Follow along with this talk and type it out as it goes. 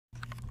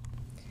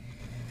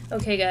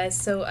Okay guys,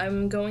 so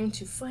I'm going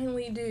to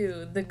finally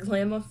do the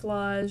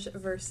Glamoflauge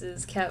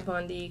versus Kat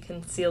Von D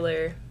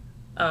concealer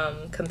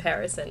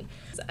comparison.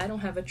 I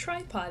don't have a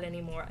tripod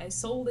anymore. I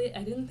sold it.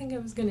 I didn't think I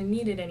was going to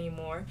need it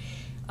anymore.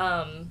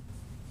 And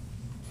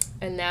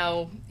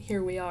now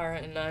here we are,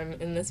 and I'm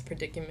in this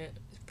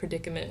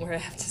predicament where I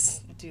have to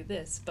do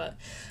this. But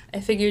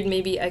I figured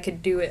maybe I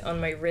could do it on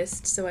my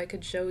wrist so I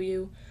could show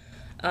you.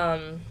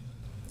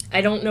 I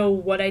don't know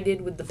what I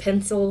did with the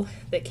pencil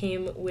that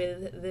came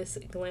with this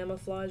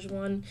Glamoflauge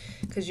one,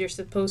 because you're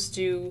supposed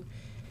to,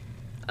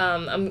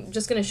 I'm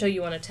just going to show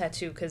you on a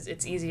tattoo because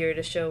it's easier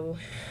to show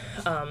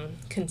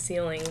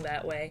concealing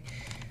that way.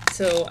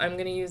 So I'm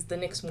going to use the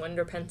NYX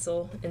Wonder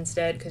pencil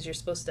instead because you're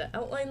supposed to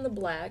outline the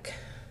black.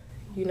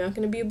 You're not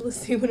going to be able to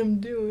see what I'm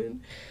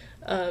doing.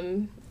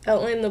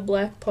 Outline the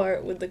black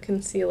part with the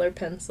concealer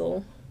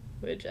pencil,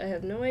 which I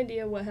have no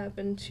idea what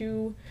happened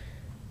to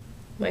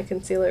my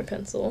concealer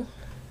pencil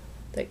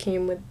that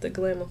came with the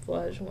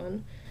Glamoflauge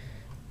one.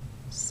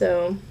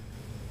 So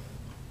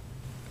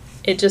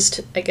it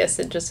just, I guess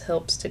it just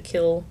helps to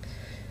kill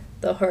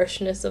the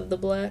harshness of the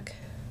black.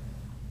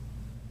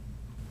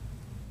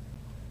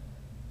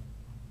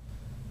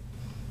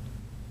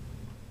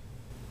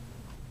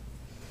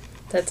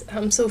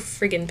 I'm so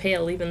friggin'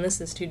 pale, even this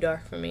is too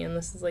dark for me, and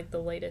this is like the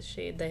lightest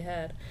shade they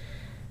had.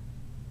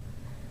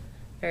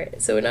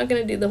 Alright, so we're not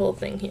gonna do the whole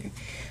thing here.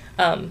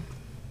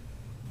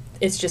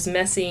 It's just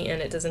messy and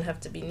it doesn't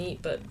have to be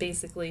neat, but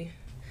basically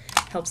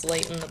helps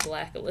lighten the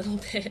black a little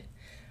bit.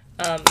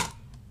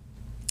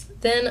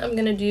 Then I'm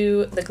going to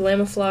do the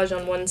Glamoflauge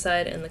on one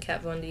side and the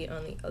Kat Von D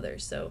on the other.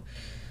 So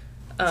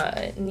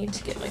I need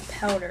to get my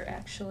powder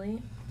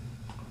actually.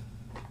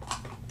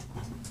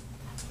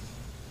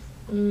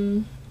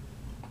 I'm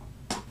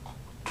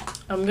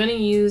going to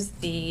use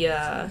the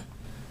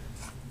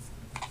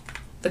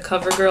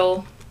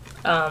CoverGirl,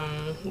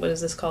 what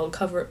is this called?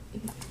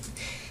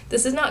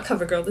 This is not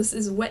CoverGirl, this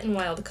is Wet n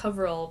Wild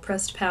Coverall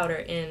pressed powder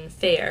in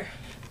Fair,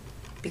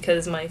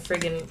 because my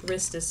friggin'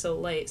 wrist is so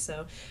light.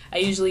 So I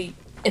usually,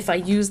 if I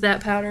use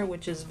that powder,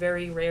 which is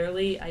very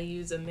rarely, I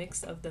use a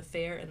mix of the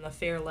Fair and the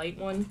Fair Light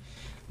one,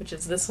 which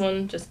is this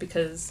one, just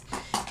because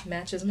it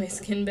matches my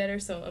skin better.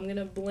 So I'm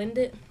gonna blend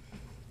the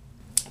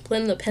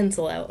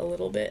pencil out a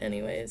little bit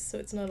anyways, so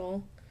it's not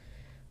all,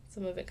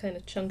 some of it kind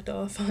of chunked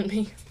off on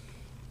me.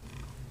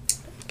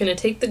 I'm gonna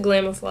take the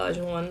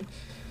Glamoflauge one,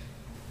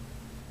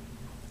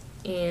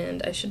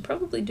 and I should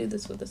probably do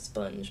this with a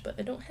sponge, but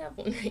I don't have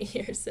one right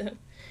here, so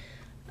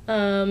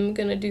I'm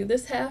gonna do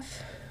this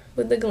half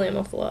with the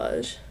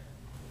Glamoflauge.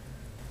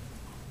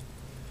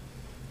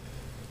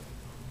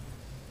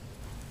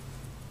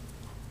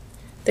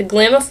 The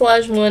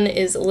Glamoflauge one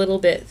is a little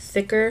bit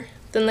thicker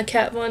than the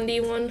Kat Von D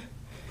one.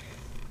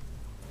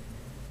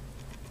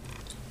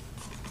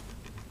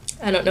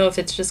 I don't know if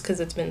it's just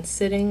because it's been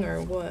sitting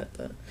or what,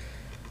 but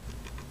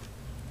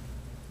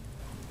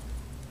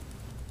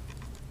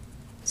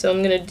so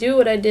I'm going to do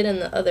what I did in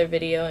the other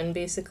video and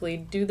basically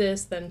do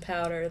this, then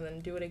powder,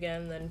 then do it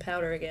again, then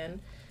powder again.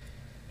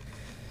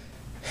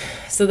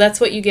 So that's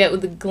what you get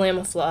with the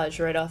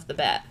Glamoflauge right off the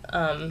bat.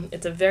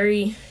 It's a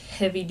very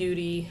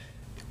heavy-duty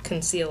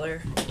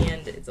concealer,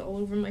 and it's all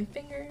over my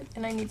finger,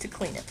 and I need to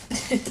clean it.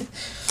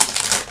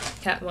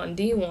 Kat Von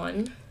D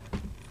one,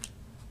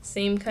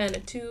 same kind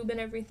of tube and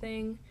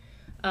everything.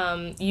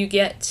 You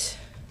get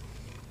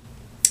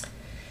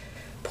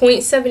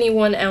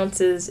 0.71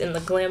 ounces in the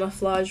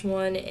Glamoflauge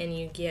one, and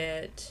you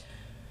get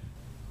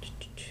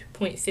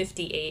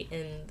 0.58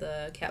 in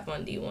the Kat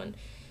Von D one.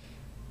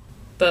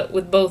 But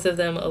with both of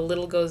them, a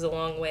little goes a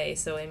long way.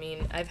 So, I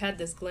mean, I've had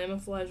this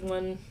Glamoflauge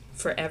one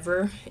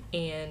forever,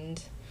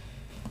 and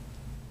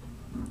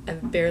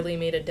I've barely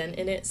made a dent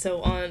in it.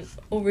 So on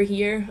over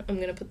here, I'm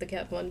going to put the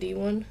Kat Von D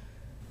one.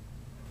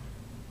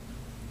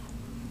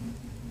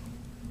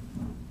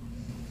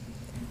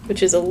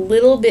 Which is a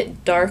little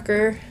bit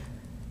darker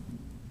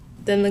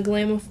than the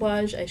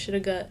Glamoflauge. I should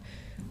have got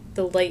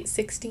the light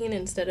 16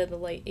 instead of the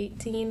light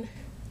 18.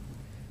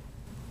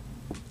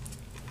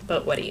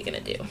 But what are you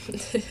gonna do?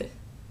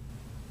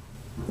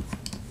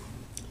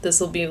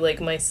 This will be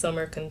like my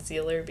summer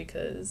concealer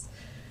because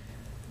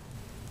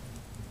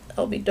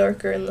I'll be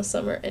darker in the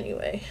summer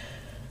anyway.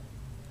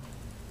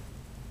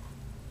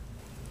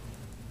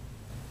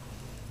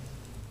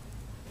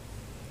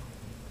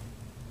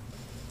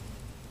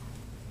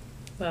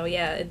 Wow,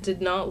 yeah, it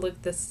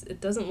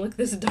doesn't look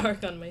this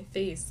dark on my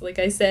face. Like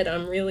I said,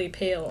 I'm really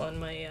pale on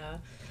my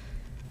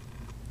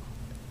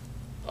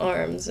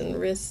arms and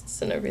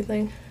wrists and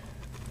everything.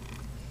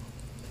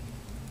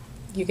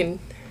 You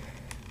can't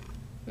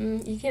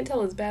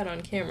tell it's bad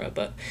on camera,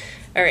 but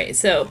alright,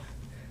 so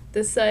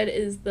this side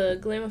is the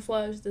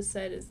Glamoflauge, this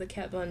side is the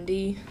Kat Von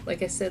D.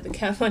 Like I said, the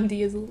Kat Von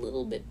D is a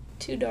little bit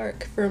too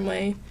dark for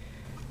my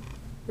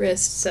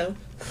wrist, so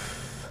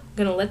I'm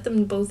gonna let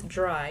them both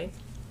dry.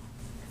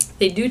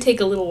 They do take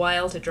a little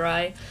while to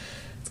dry.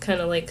 It's kind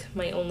of like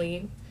my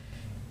only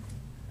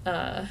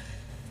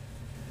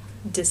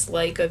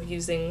dislike of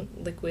using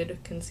liquid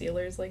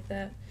concealers like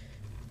that.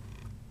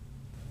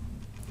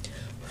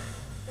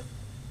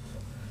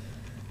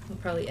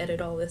 probably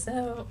edit all this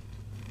out.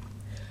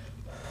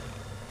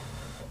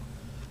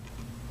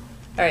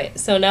 Alright,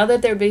 so now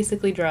that they're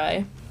basically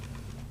dry,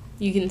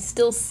 you can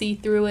still see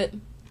through it.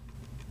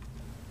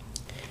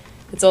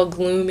 It's all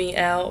gloomy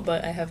out,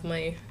 but I have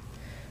my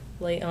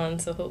light on,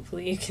 so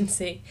hopefully you can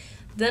see.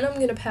 Then I'm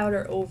going to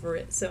powder over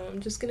it, so I'm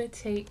just going to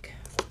take,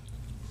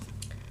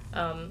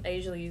 I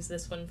usually use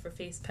this one for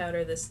face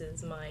powder. This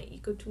is my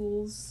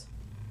EcoTools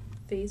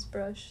face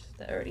brush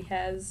that already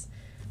has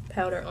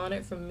powder on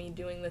it from me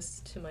doing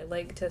this to my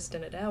leg,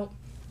 testing it out.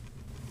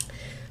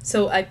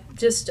 So I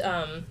just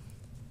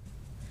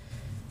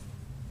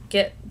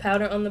get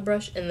powder on the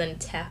brush and then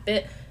tap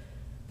it,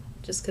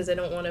 just because I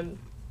don't want to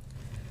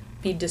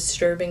be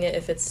disturbing it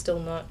if it's still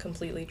not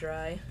completely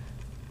dry.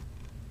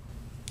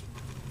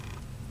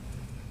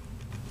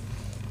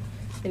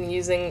 And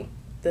using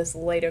this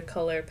lighter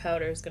color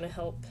powder is going to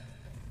help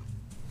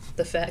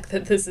the fact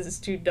that this is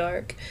too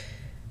dark.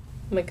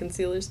 My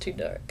concealer's too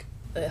dark.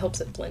 It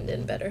helps it blend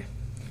in better.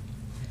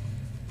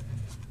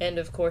 And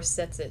of course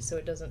sets it so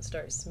it doesn't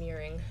start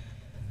smearing.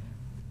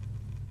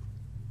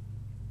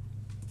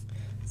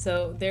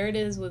 So there it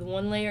is with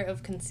one layer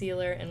of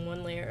concealer and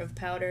one layer of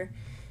powder.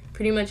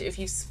 Pretty much if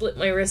you split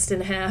my wrist in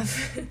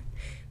half,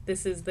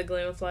 this is the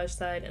Glamoflauge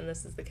side and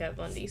this is the Kat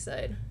Von D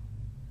side.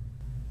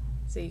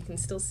 So you can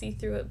still see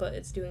through it, but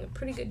it's doing a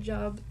pretty good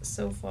job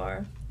so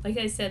far. Like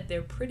I said,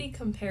 they're pretty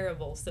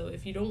comparable, so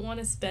if you don't want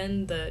to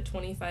spend the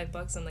 25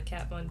 bucks on the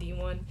Kat Von D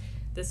one,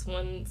 this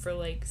one for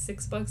like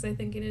 $6 I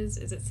think it is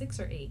it 6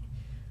 or 8?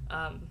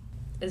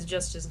 Is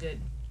just as good.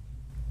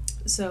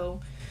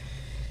 So,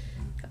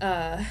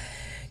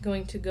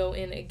 going to go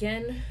in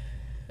again.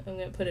 I'm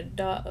going to put a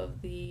dot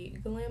of the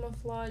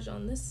Glamoflauge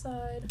on this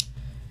side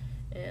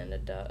and a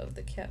dot of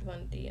the Kat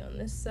Von D on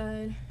this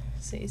side,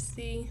 so you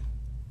see.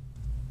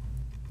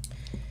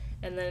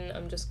 And then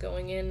I'm just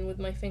going in with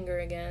my finger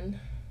again.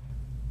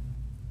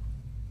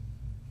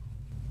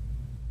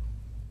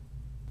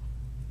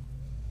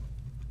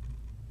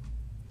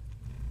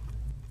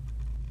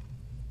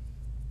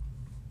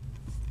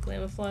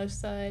 Glamoflauge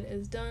side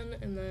is done,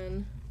 and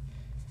then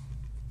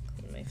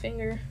clean my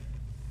finger.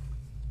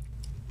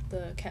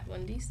 The Kat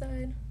Von D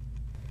side.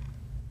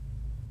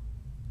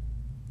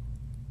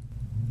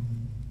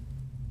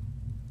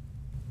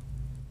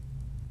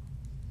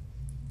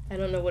 I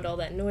don't know what all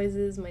that noise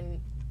is. My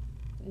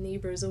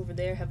neighbors over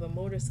there have a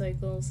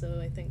motorcycle,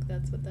 so I think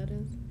that's what that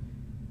is.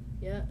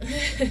 Yeah.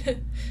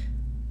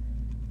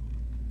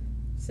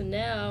 So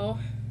now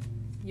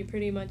you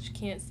pretty much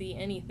can't see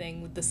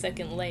anything with the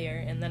second layer,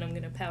 and then I'm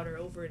going to powder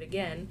over it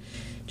again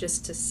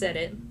just to set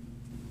it.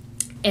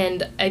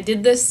 And I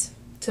did this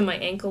to my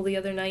ankle the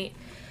other night.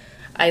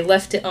 I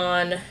left it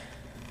on.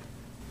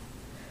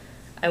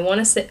 I want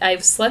to say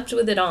I've slept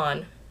with it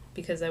on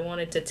because I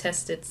wanted to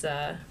test its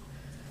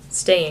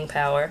staying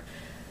power.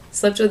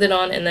 Slept with it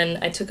on, and then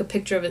I took a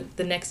picture of it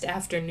the next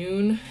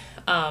afternoon,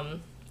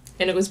 and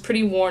it was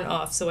pretty worn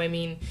off. So I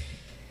mean,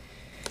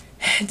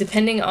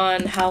 depending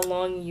on how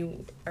long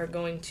you are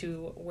going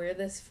to wear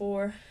this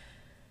for,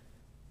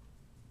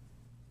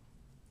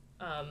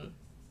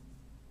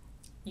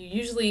 you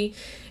usually,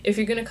 if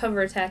you're going to cover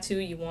a tattoo,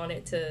 you want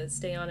it to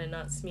stay on and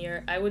not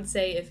smear. I would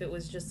say if it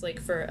was just like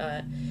for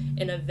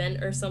an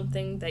event or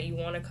something that you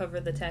want to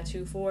cover the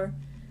tattoo for,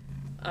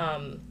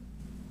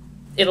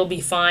 it'll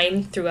be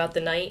fine throughout the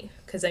night.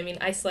 Because, I mean,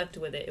 I slept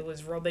with it. It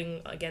was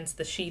rubbing against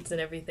the sheets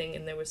and everything,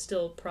 and there was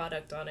still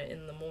product on it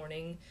in the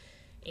morning.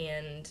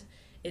 And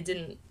it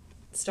didn't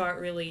start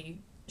really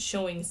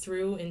showing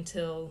through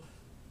until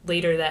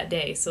later that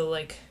day. So,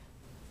 like,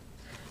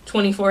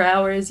 24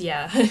 hours,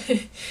 yeah,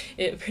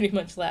 it pretty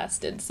much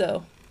lasted.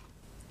 So,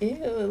 ew,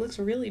 it looks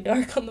really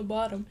dark on the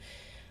bottom.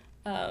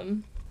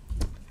 Put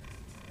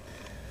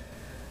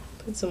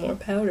some more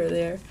powder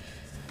there.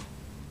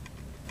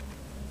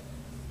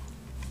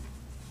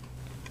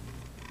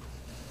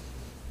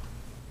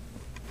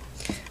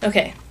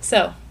 Okay,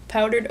 so,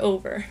 powdered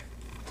over.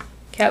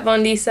 Kat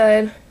Von D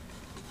side,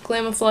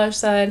 Glamoflauge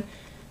side.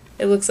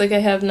 It looks like I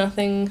have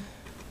nothing.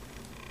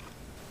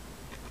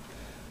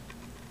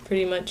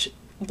 Pretty much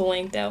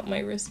blanked out my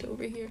wrist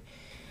over here.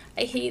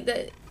 I hate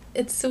that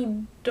it's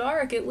so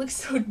dark. It looks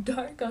so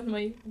dark on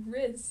my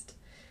wrist.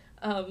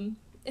 And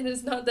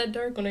it's not that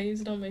dark when I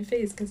use it on my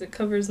face because it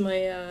covers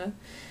my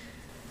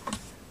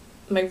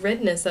my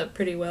redness up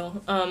pretty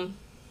well.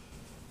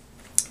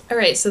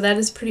 Alright, so that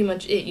is pretty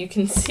much it. You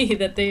can see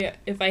that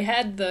if I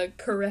had the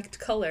correct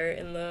color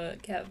in the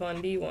Kat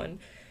Von D one,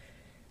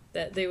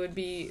 that they would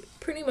be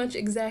pretty much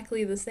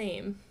exactly the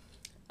same.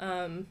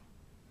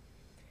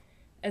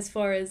 As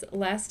far as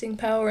lasting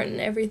power and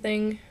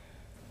everything,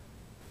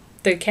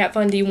 the Kat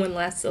Von D one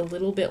lasts a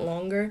little bit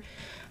longer.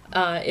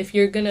 If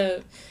you're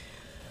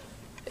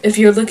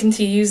looking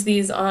to use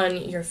these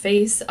on your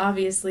face,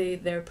 obviously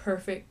they're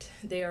perfect.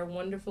 They are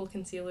wonderful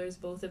concealers,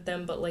 both of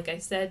them, but like I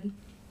said,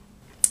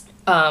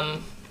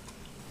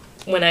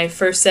 when I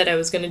first said I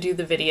was going to do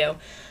the video,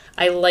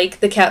 I like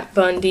the Kat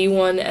Von D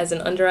one as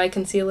an under eye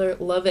concealer,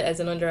 love it as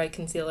an under eye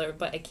concealer,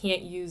 but I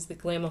can't use the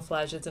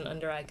Glamoflauge as an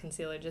under eye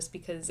concealer just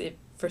because it,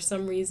 for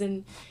some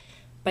reason,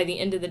 by the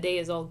end of the day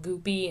is all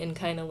goopy and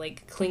kind of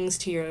like clings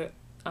to your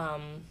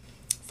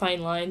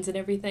fine lines and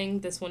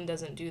everything. This one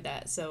doesn't do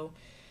that, so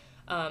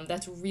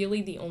that's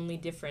really the only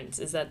difference,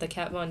 is that the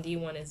Kat Von D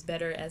one is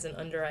better as an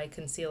under eye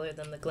concealer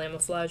than the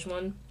Glamoflauge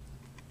one.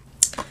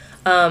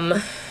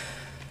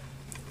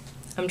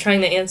 I'm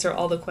trying to answer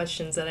all the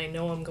questions that I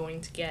know I'm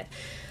going to get.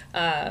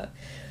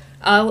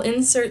 I'll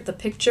insert the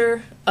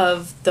picture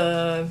of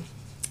that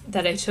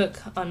I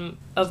took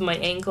of my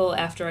ankle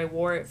after I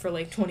wore it for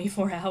like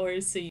 24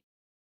 hours, so you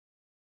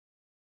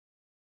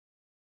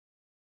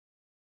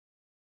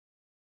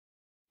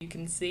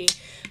can see.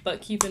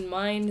 But keep in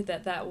mind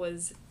that that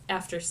was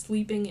after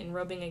sleeping and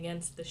rubbing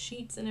against the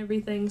sheets and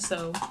everything,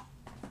 so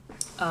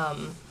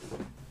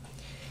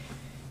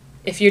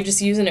if you're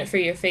just using it for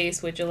your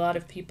face, which a lot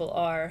of people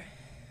are,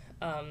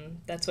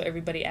 that's what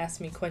everybody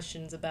asked me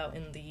questions about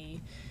in the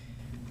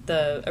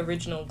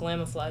original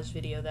Glamoflauge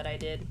video that I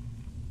did.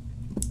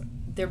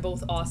 They're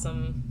both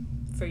awesome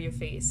for your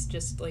face.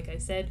 Just like I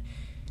said,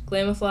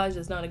 Glamoflauge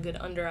is not a good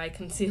under eye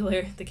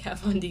concealer. The Kat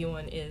Von D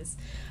one is.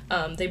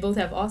 They both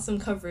have awesome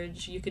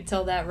coverage. You could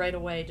tell that right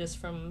away just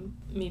from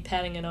me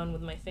patting it on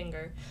with my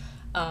finger.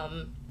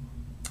 And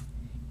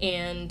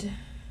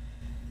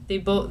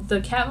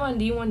the Kat Von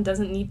D one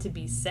doesn't need to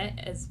be set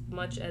as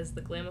much as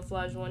the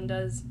Glamoflauge one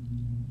does,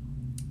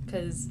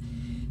 because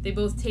they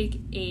both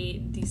take a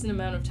decent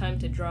amount of time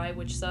to dry,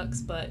 which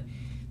sucks, but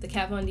the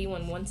Kat Von D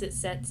one, once it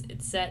sets,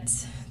 it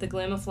sets. The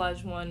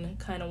Glamoflauge one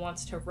kind of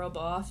wants to rub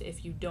off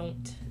if you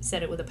don't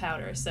set it with a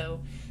powder,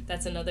 so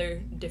that's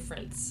another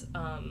difference.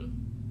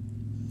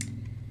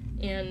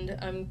 And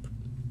I'm...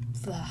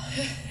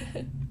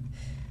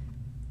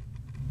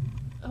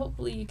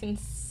 hopefully you can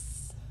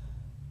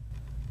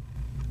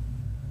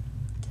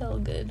tell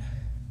good.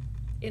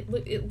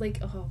 It like,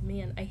 oh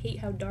man, I hate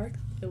how dark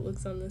it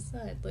looks on this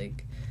side.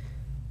 Like,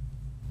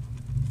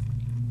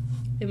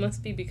 it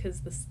must be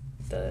because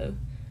the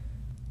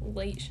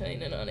light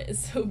shining on it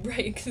is so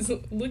bright, because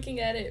looking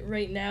at it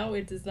right now,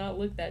 it does not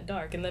look that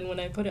dark, and then when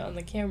I put it on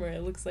the camera,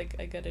 it looks like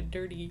I got a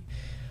dirty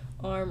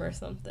arm or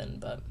something.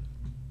 But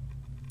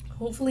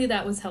hopefully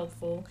that was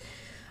helpful.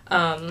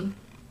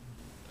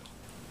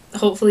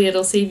 Hopefully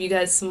it'll save you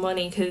guys some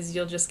money, because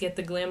you'll just get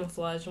the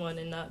Glamoflauge one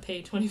and not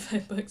pay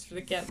 $25 for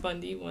the Kat Von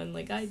D one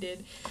like I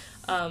did.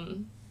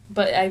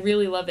 But I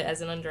really love it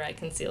as an under eye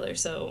concealer,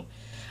 so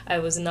I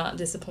was not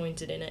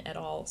disappointed in it at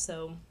all.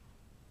 So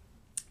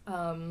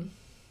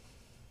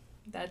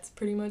that's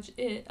pretty much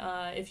it.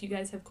 If you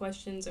guys have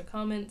questions or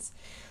comments,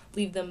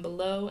 leave them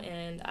below,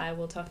 and I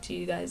will talk to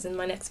you guys in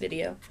my next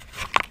video.